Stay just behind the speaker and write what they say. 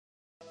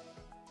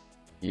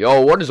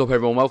Yo, what is up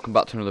everyone, welcome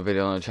back to another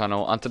video on the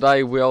channel, and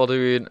today we are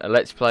doing a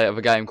let's play of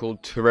a game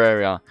called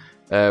Terraria.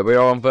 We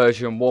are on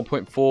version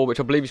 1.4, which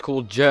I believe is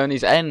called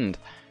Journey's End.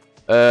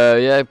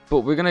 Yeah, but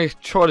we're going to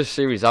try this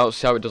series out,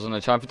 see how it does on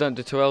the channel. If it don't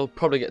do too well,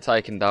 probably get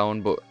taken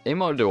down, but it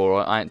might do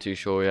alright, I ain't too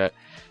sure yet.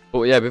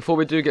 But yeah, before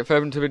we do get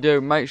further into the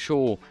video, make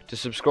sure to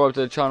subscribe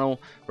to the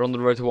channel. We're on the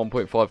road to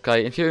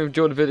 1.5k. If you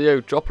enjoyed the video,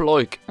 drop a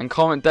like and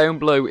comment down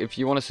below if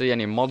you want to see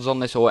any mods on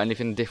this or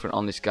anything different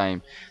on this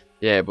game.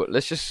 Yeah, but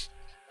let's just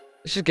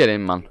get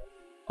in, man.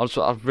 I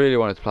really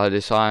wanted to play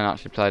this. I ain't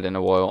actually played it in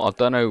a while. I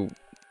don't know.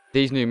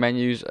 These new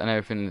menus and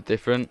everything are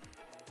different.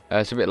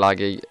 It's a bit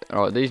laggy.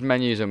 Alright, these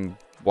menus are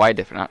way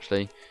different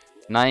actually.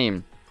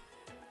 Name.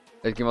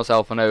 Let's give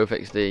myself an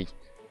OFXD.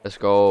 Let's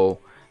go.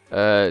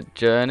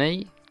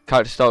 Journey.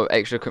 Character style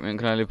extra equipment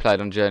can only be played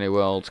on Journey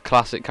Worlds.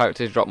 Classic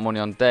characters drop money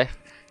on death.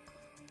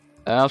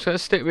 I was going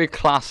to stick with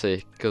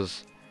classic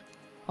because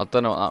I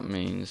don't know what that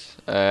means.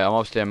 I'm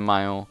obviously a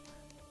male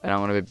and I'm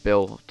going to be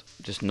built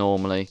just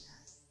normally.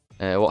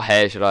 What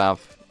hair should I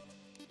have?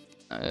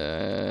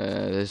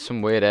 There's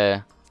some weird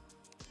hair.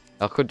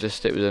 I could just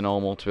stick with the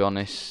normal, to be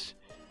honest.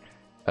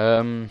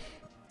 I'm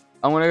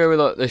gonna go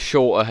with like the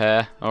shorter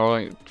hair.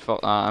 Alright,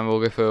 fuck that, and we'll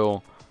go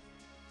for.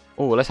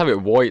 Oh, let's have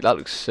it white. That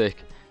looks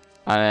sick.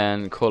 And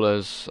then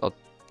colours,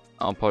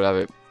 I'll probably have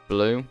it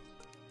blue.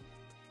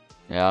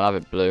 Yeah, I'll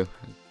have it blue.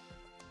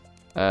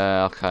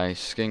 Okay,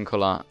 skin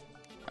colour.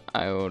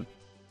 I want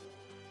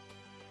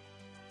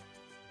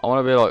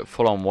to be like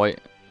full on white.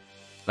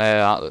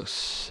 Yeah, that looks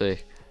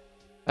sick.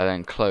 And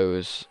then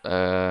clothes.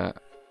 I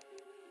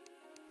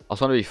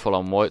just want to be full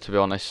on white, to be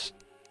honest.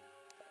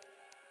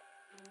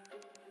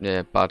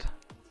 Yeah, bad.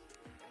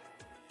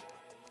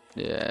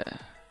 Yeah.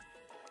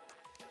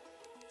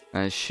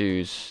 And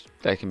shoes,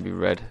 they can be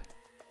red.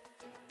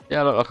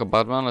 Yeah, I look like a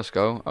bad man. Let's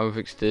go.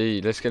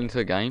 OFXD. Let's get into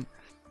the game.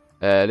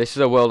 This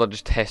is a world I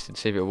just tested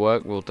to see if it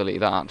worked. We'll delete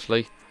that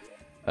actually.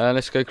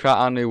 Let's go create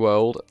our new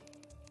world.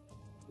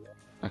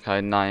 Okay,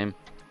 name.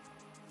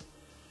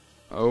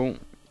 Oh.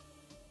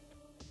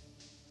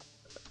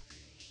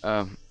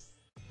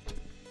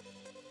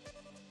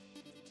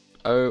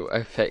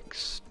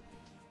 OFXD's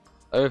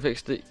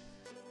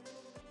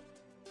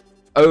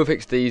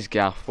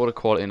Gaff. What a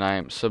quality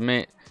name.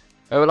 Submit.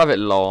 Oh, we'll have it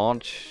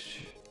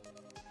large.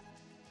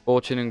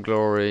 Fortune and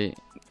glory.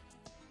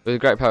 With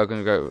great power,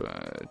 going to go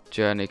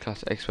journey,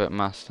 class, expert,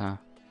 master.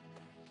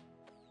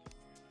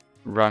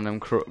 Random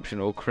corruption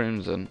or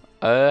crimson.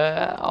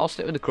 I'll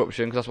stick with the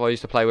corruption because that's what I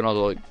used to play when I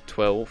was like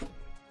 12.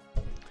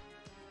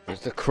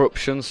 It's the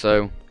corruption,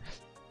 so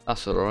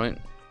that's alright.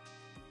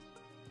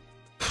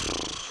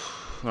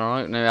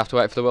 Alright, now we have to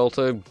wait for the world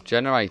to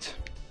generate.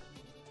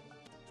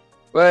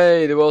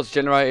 Wait, the world's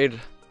generated.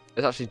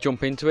 Let's actually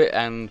jump into it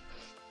and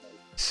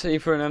see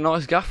if we're in a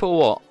nice gaff or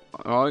what.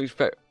 Alright,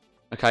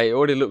 okay, it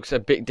already looks a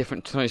bit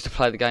different to when I used to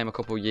play the game a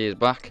couple of years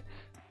back.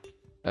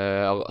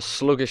 I've got a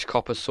sluggish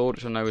copper sword,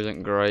 which I know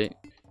isn't great.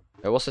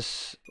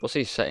 What's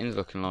these settings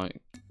looking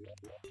like?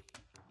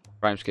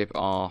 Frame skip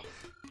off.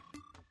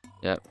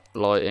 Yep,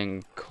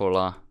 lighting,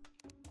 colour.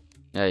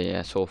 Yeah,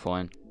 it's all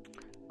fine.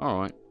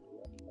 Alright.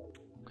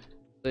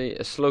 See,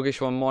 a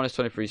sluggish one, minus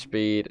 23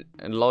 speed.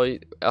 And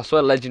light. I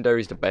swear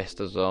legendary is the best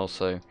as well,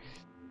 so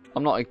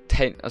I'm not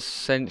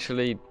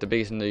essentially the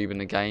biggest noob in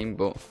the game,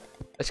 but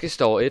let's get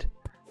started.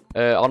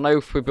 I know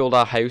if we build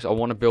our house, I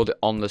want to build it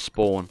on the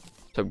spawn,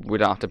 so we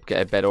don't have to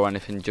get a bed or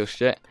anything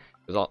just yet.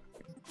 Because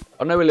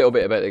I know a little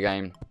bit about the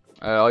game.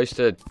 I used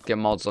to get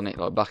mods on it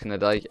like back in the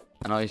day,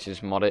 and I used to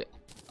just mod it.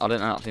 I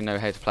didn't actually know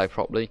how to play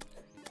properly.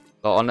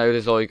 Like, I know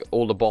there's like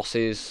all the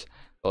bosses,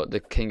 like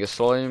the King of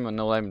Slime and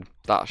all them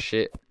that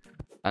shit,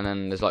 and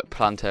then there's like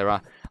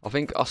Plantera. I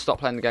think I stopped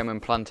playing the game when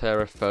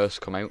Plantera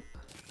first come out,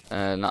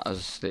 and that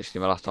was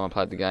literally my last time I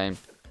played the game.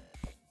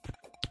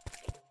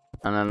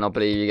 And then I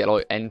believe you get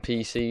like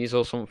NPCs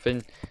or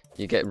something.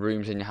 You get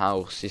rooms in your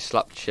house. You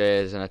slap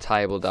chairs and a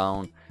table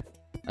down,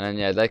 and then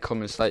yeah, they come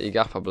and slate your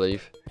gaff, I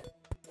believe.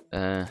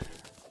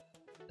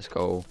 Let's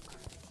go.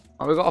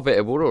 Oh, we got a bit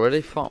of wood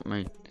already. Fuck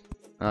me.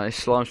 This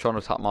slime's trying to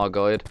attack my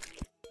guide.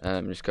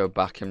 Just go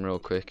back him real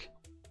quick.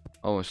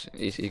 Oh,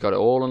 he's got it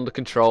all under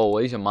control.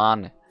 He's a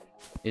man.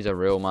 He's a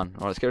real man.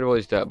 Alright, let's get rid of all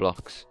these dirt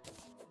blocks.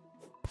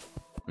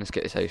 Let's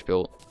get this house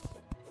built.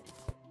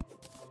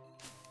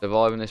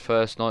 Surviving this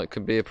first night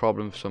could be a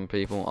problem for some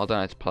people. I don't know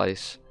how to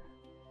place.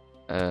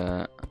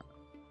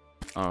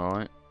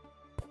 Alright.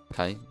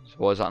 Okay, so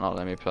why is that not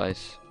letting me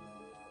place?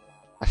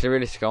 Actually,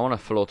 realistically, I want a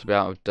floor to be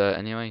out of dirt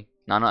anyway.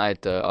 No, not out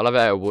of dirt. I'll have it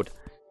out of wood.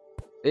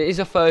 It is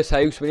a first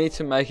house. We need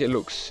to make it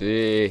look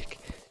sick.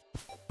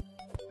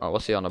 Alright,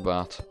 what's he on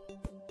about?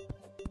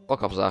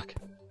 Fuck off, Zach.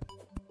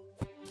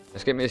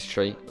 Let's get me this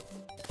tree.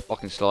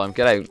 Fucking slime.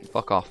 Get out.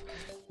 Fuck off.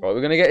 Right,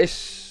 we're going to get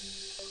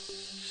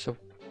this.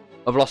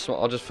 I've lost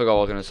what I just forgot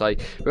what I was going to say.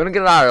 We're going to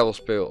get our house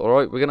built,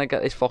 alright? We're going to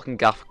get this fucking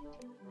gaff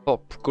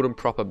good and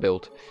proper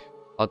built.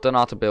 I don't know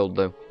how to build,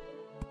 though.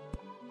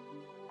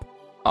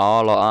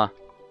 Oh, like that.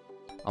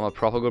 I'm a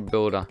proper good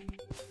builder.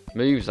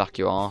 Move, Zach,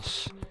 you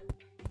arse.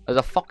 There's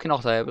a fucking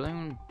hot air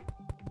balloon.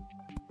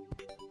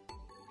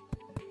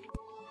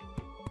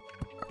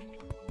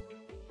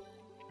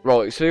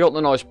 Right, so we got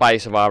the nice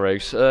base of our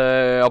house.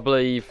 I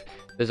believe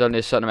there's only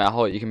a certain amount of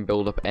height you can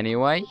build up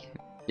anyway.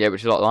 Yeah,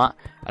 which is like that.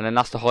 And then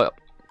that's the height.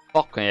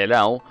 Fucking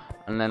hell.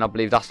 And then I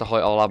believe that's the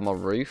height I'll have my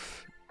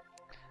roof.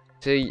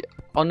 See,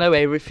 I know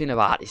everything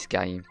about this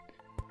game.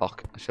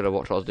 Fuck, I should have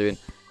watched what I was doing.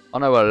 I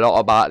know a lot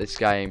about this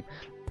game.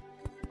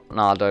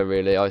 No, I don't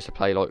really. I used to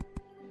play like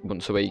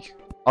once a week.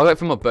 I got it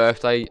for my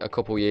birthday a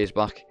couple years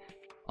back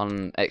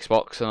on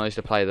Xbox, and I used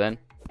to play then.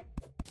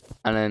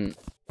 And then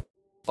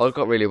I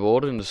got really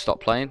bored and just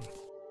stopped playing.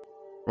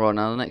 Right,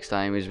 now the next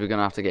game is we're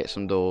gonna have to get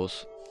some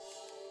doors.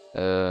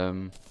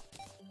 We'll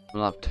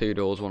have 2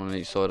 doors, 1 on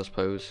each side, I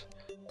suppose.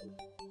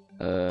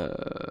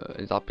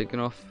 Is that big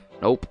enough?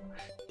 Nope.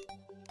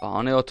 Oh,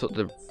 I knew I took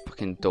the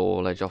fucking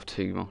door ledge off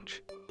too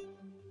much.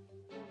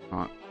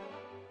 Right.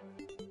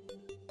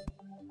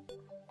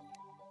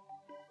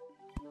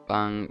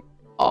 Bang.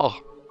 Oh,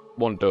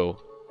 1 door.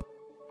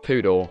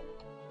 2 door.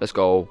 Let's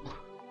go.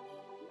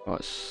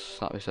 Right,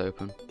 slap this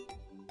open.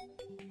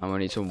 And we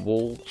need some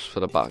walls for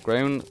the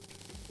background.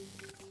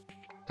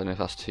 Don't know if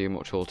that's too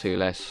much or too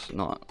less.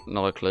 Not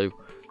a clue.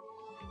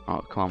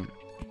 Alright, come on.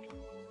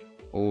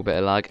 Oh, bit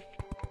of lag.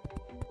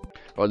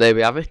 Right, there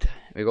we have it.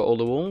 We got all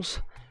the walls.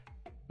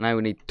 Now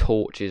we need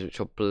torches,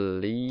 which I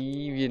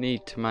believe you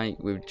need to make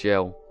with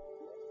gel.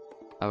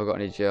 Have I got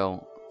any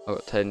gel? I've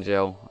got 10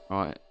 gel.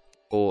 Right,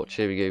 torch.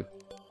 Here we go.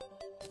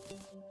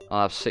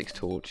 I'll have 6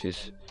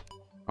 torches.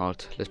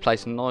 Right, let's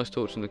place a nice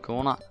torch in the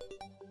corner.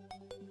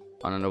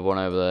 And another one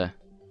over there.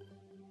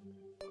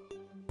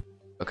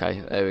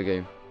 Okay, there we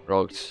go.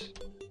 Right.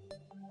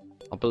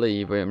 I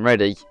believe we're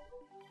ready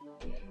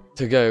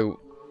to go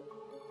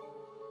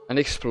and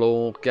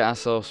explore, get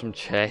ourselves some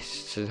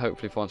chests, and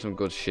hopefully find some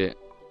good shit.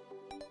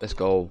 Let's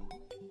go.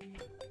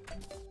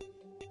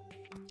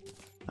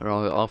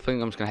 Right, I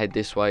think I'm just gonna head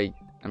this way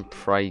and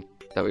pray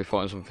that we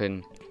find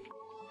something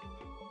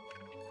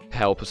to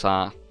help us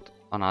out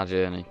on our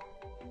journey.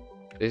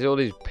 There's all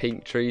these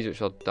pink trees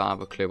which I don't have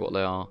a clue what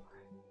they are.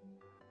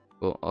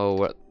 But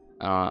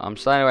I'm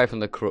staying away from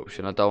the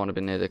corruption. I don't want to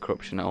be near the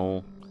corruption at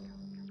all.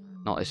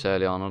 Not this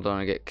early on. I don't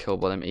want to get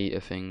killed by them eater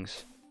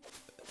things.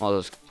 I'll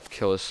just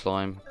kill the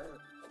slime.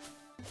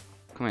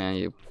 Come here,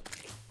 you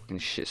fucking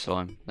shit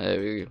slime. There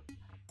we go.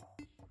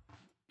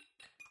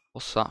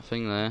 What's that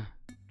thing there?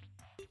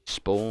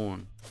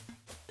 Spawn.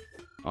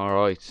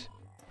 Alright.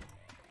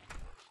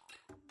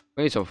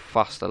 We need some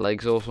faster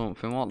legs or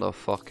something. What the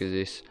fuck is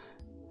this?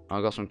 I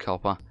got some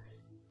copper.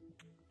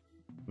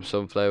 Some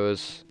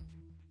sunflowers.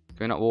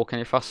 Can we not walk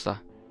any faster?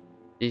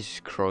 Jesus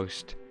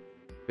Christ.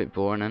 Bit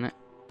boring, isn't it?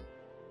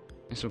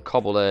 There's some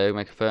cobble there,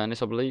 make a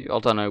furnace, I believe. I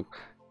don't know.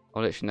 I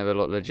literally never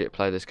legit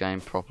play this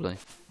game properly.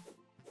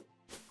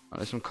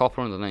 There's some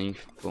copper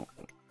underneath, but...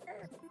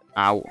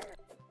 Ow.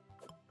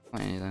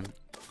 Wait then.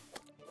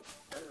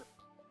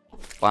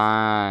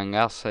 Bang,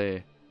 that's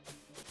it.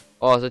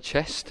 Oh, there's a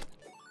chest.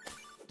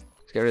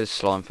 Let's get rid of this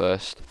slime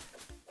first.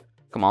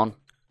 Come on.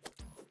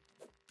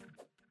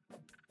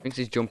 Thinks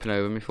he's jumping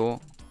over me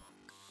for.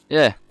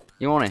 Yeah,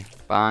 you want it?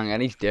 Bang,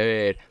 and he's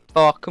dead.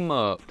 Fuck him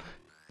up.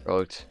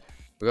 Right,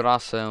 we got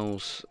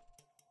ourselves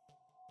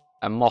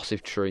a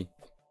massive tree.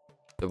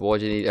 So why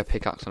do you need a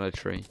pickaxe on a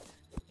tree?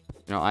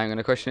 You know, I ain't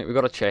gonna question it. We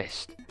got a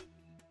chest.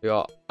 We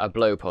got a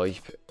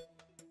blowpipe,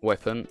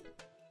 weapon,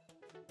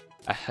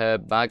 a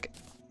herb bag,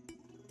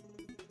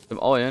 some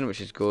iron, which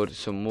is good,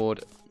 some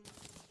wood,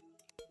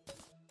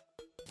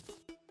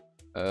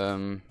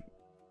 some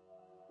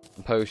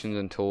potions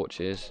and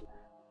torches.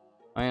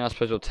 I mean, I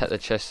suppose we'll take the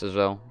chest as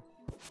well.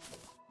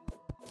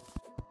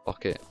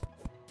 Fuck it.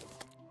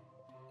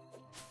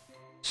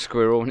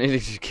 Squirrel, nearly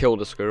just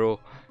killed a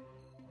squirrel.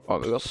 Right,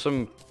 we've got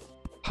some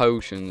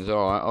potions.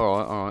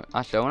 Alright.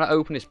 Actually, I want to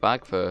open this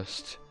bag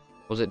first.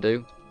 What does it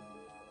do?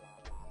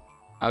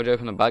 How do you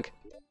open the bag?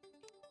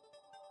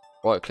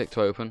 Right click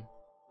to open.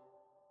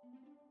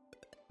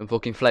 Some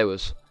fucking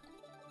flowers.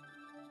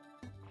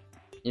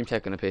 You're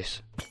taking a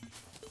piss.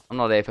 I'm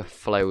not there for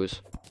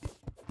flowers.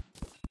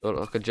 Look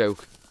like a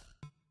joke.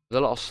 There's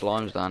a lot of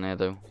slimes down here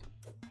though.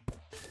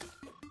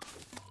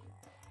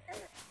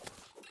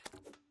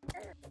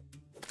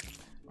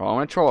 Right, I'm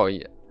gonna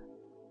try.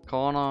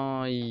 Can't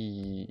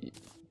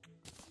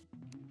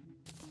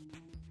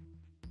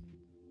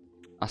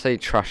I say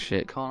trash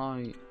shit,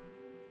 can't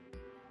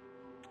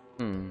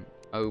I?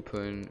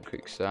 Open,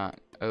 quick stack,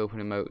 open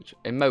emotes.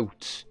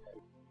 Emotes!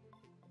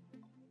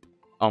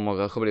 Oh my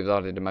god, I can't believe they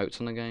added emotes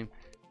on the game.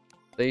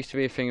 There used to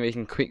be a thing where you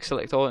can quick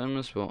select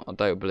items, but I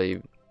don't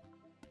believe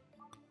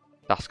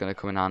that's gonna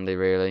come in handy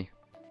really.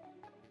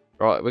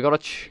 Right, we got a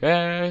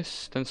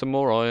chest and some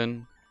more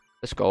iron.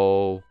 Let's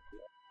go.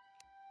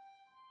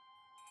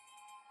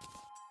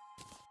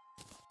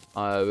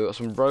 We got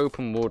some rope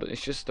and wood.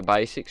 It's just the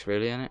basics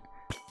really, isn't it?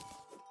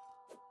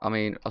 I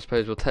mean, I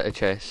suppose we'll take a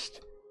chest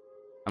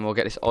and we'll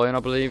get this iron, I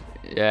believe.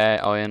 Yeah,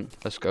 iron.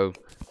 Let's go.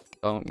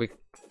 I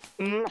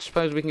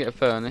suppose we can get a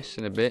furnace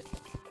in a bit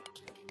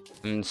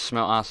and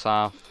smelt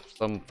ourselves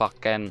some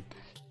fucking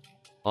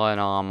iron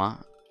armor.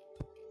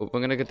 But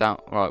we're gonna get down.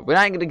 Right, we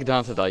ain't gonna get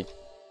down today.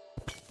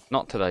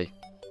 Not today.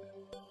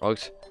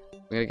 Right.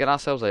 We're gonna get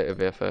ourselves out of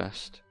here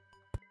first.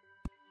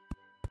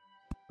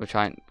 Which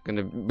I'm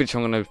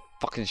gonna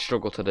fucking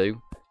struggle to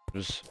do.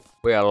 Because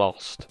we are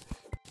lost.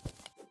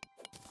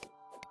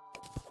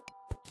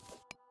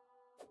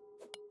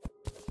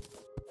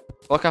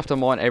 Like I have to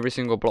mine every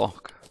single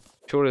block.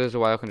 Surely there's a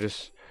way I can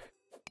just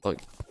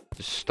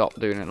stop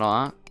doing it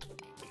like that.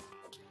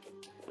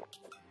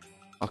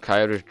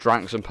 Okay, I just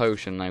drank some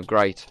potion now.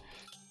 Great.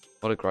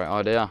 What a great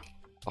idea.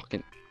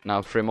 Fucking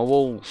now free my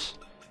walls.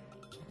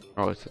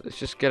 Right, let's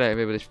just get out of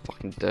here with this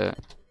fucking dirt.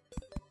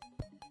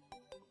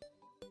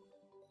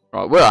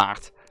 Right, we're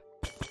at.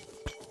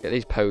 Get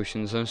these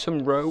potions and some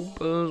rope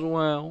as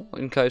well,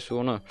 in case we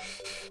wanna.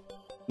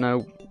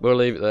 No, we'll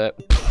leave it there.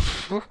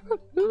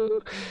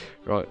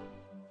 Right.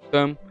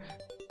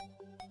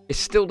 It's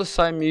still the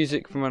same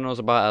music from when I was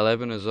about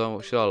 11 as well,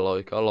 which I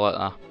like. I like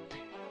that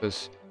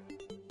because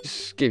it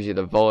just gives you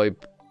the vibe.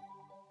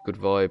 Good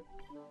vibe.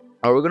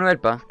 Alright, we're gonna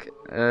head back.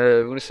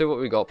 We're gonna see what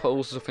we got. Put all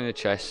the stuff in the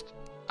chest.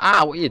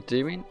 Ah, what are you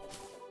doing?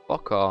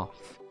 Fuck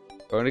off.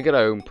 We're gonna get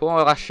home, put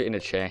all that shit in the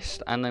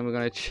chest, and then we're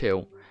gonna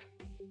chill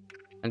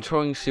and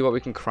try and see what we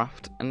can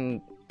craft.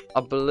 And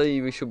I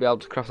believe we should be able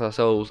to craft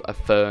ourselves a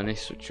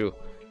furnace, which will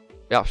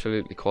be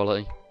absolutely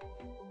quality.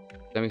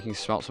 Then we can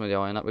smelt some of the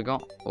iron that we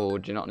got. Or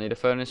do you not need a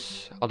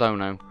furnace? I don't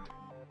know.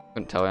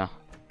 Couldn't tell you.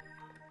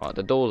 Right,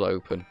 the door's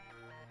open.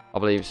 I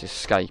believe it's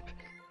escape.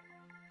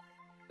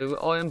 So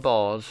with iron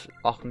bars,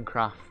 I can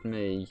craft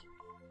me.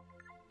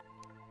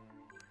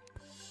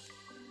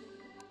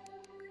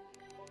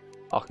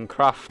 I can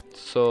craft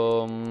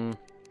some.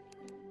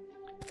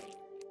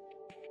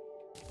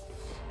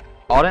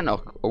 I don't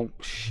know. Oh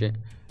shit!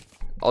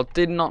 I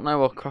did not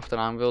know I could craft an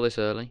anvil this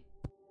early.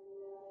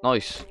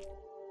 Nice,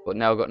 but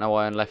now I've got no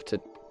iron left to.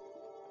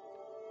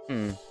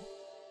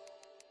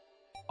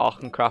 I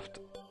can craft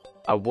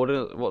a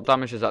wooden. What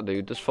damage does that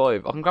do? Does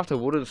 5. I can craft a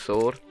wooden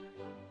sword,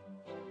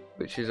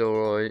 which is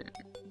alright.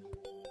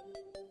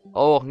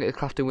 Oh, I can get a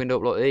crafting window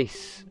up like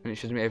this, and it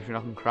shows me everything I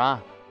can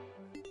craft.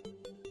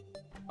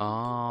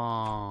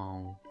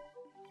 Oh.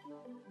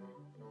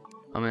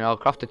 I mean, I'll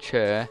craft a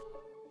chair,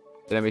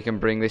 then we can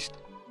bring this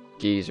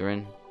geezer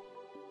in.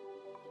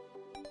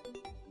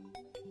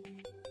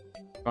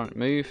 Can't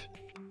move.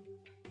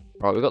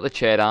 Right, we've got the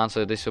chair down,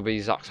 so this will be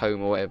Zach's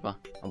home or whatever,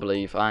 I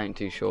believe. I ain't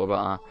too sure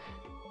about that.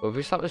 But if we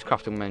just have this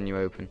crafting menu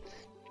open.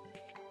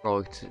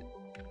 Right,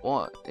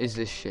 what is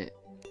this shit?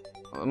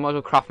 I might as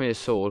well craft me a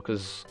sword,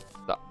 because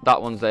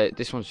that one's there.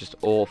 This one's just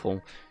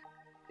awful.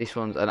 This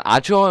one's an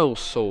agile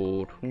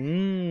sword.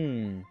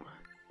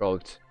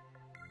 Right.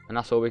 And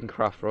that's all we can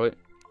craft, right?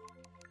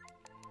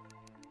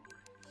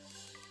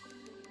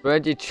 Where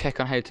do you check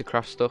on how to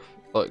craft stuff?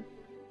 Like,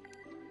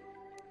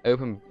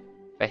 open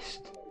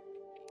best.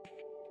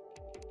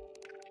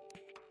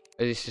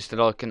 Is this just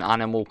like an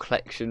animal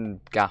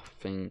collection gaff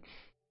thing?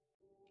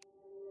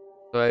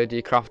 So how do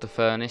you craft a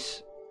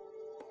furnace?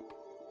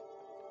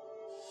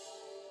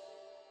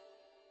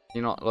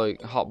 You're not like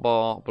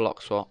hotbar,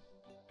 block swap,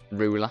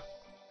 ruler.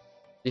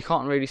 You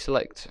can't really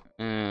select.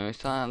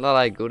 It's not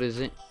that good, is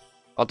it?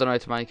 I don't know how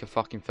to make a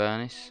fucking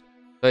furnace.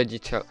 Where do you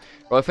tell?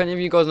 Right, if any of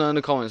you guys know in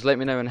the comments, let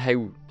me know and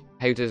how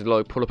to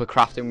like pull up a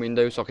crafting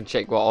window so I can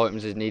check what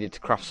items is needed to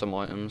craft some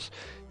items.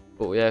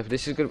 But yeah,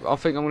 this is good. I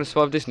think I'm gonna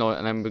survive this night,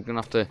 and then we're gonna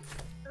have to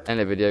end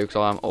the video because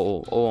I'm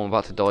I'm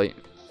about to die.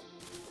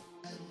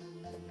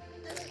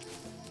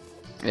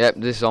 Yep,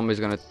 this zombie's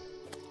gonna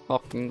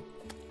fucking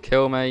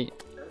kill me.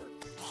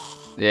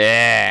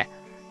 Yeah,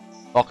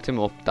 fucked him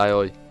up,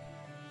 die.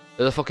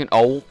 There's a fucking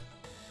owl.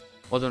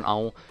 What's an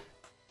owl?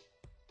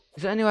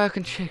 Is there any way I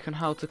can check on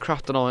how to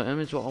craft an item?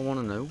 Is what I want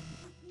to know.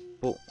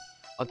 But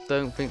I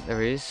don't think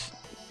there is.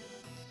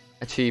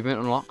 Achievement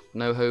unlocked.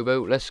 No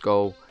hobo. Let's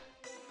go.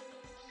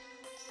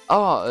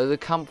 Oh, the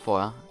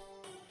campfire.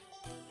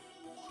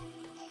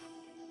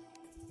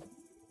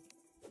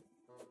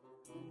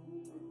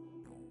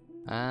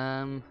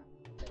 Isn't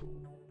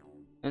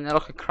there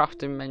like a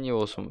crafting menu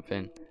or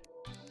something?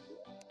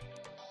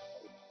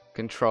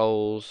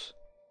 Controls.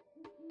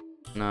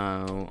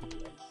 No.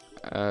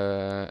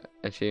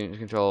 Achievements,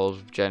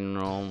 controls,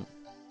 general.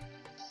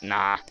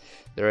 Nah,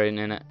 there ain't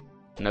in it.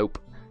 Nope.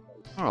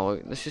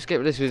 Alright, let's just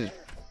get this with.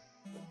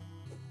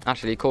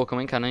 Actually, Core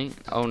coming, can he?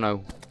 Oh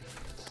no.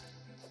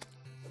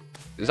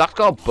 Has that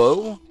got a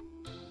bow?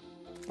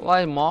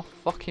 Why my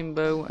fucking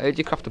bow? How do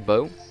you craft a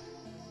bow?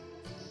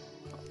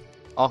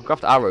 Oh,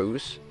 craft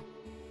arrows.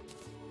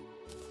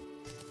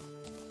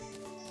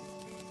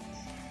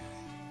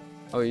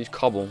 Oh, use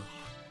cobble.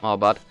 My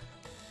bad.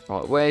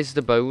 Right, where's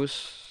the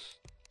bows?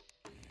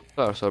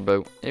 Oh, I saw a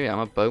bow. Here we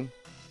are, a bow.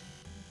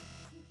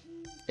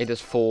 It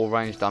does 4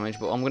 range damage,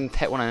 but I'm going to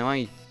take one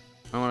anyway.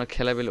 I want to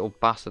kill every little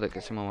bastard that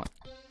gets in my way.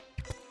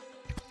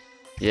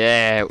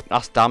 Yeah,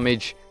 that's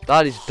damage.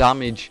 That is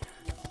damage.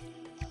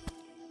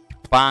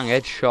 Bang,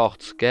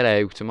 headshot. Get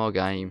out of my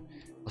game.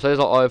 So there's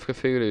like Eye of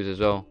Cthulhu's as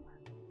well.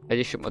 I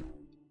just shut my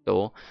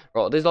door.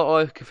 Right, there's like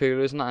Eye of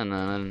Cthulhu's and that, and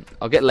then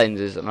I'll get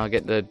lenses and I'll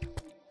get the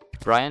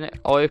brain.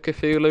 Eye of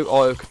Cthulhu,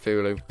 Eye of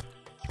Cthulhu.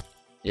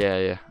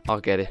 Yeah, I'll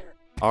get it.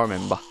 I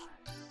remember.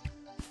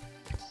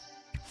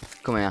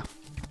 Come here.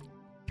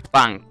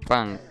 Bang,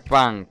 bang,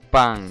 bang,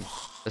 bang.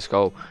 Let's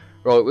go.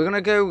 Right, we're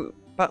gonna go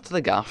back to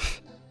the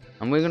gaff,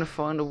 and we're gonna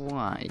find a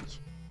way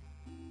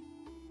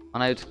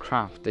on how to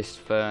craft this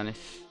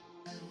furnace.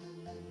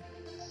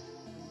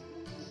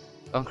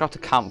 Go and craft a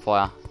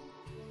campfire.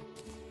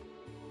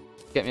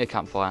 Get me a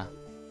campfire.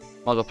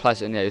 Might as well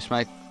place it in the house,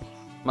 make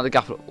the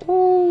gaff look.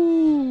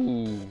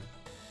 Ooh.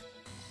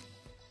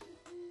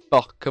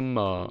 Fuck 'em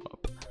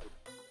up.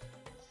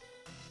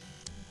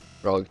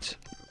 Right.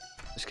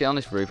 Let's get on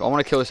this roof. I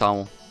want to kill this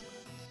owl.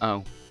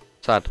 Oh.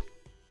 Sad.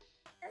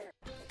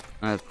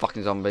 And a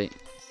fucking zombie.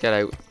 Get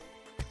out.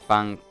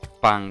 Bang.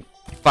 Bang.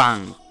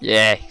 Bang.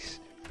 Yes.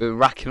 We're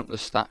racking up the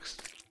stacks.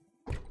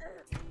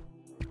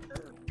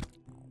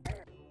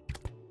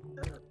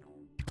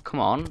 Come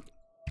on.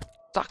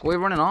 Zach, we're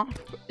running off.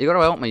 You gotta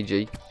help me,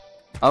 G.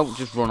 Oh,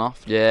 just run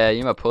off. Yeah,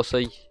 you're a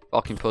pussy.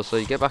 Fucking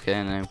pussy. Get back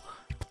in now.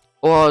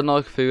 Oh,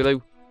 no,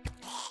 Cthulhu.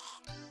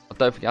 I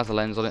don't think it has a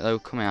lens on it, though.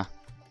 Come here.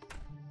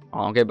 Oh,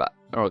 I'll get back.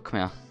 Alright, come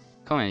here.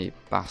 Come here, you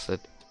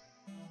bastard.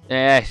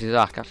 Yes,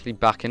 Zach, actually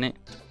back in it.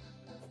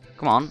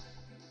 Come on.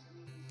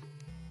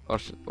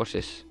 Watch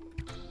this.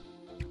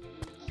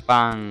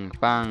 Bang,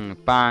 bang,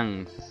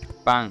 bang,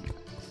 bang.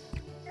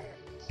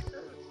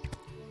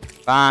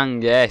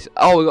 Bang, yes.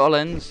 Oh, we got a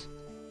lens.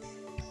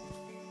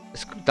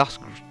 That's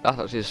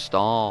actually a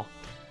star.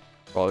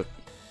 Right.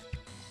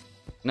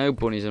 No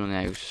bunnies in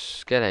the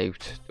house. Get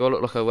out. Do I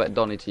look like a wet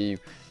Donny to you?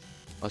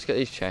 Let's get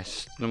these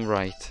chests. Number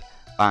 8.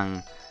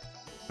 Bang.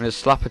 I'm going to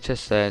slap a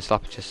chest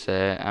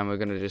there, and we're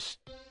going to just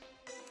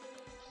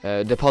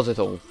deposit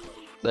all.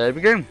 There we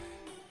go.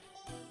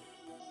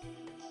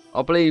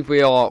 I believe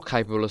we are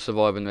capable of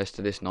surviving the rest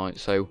of this night,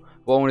 so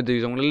what I'm going to do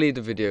is I'm going to leave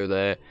the video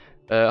there.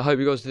 I hope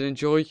you guys did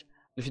enjoy.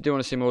 If you do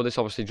want to see more of this,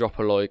 obviously drop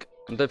a like,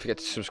 and don't forget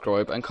to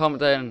subscribe, and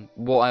comment down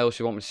what else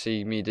you want me to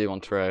see me do on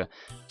Terraria.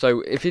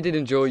 So if you did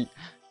enjoy,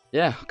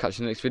 yeah, I'll catch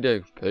you in the next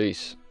video.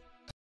 Peace.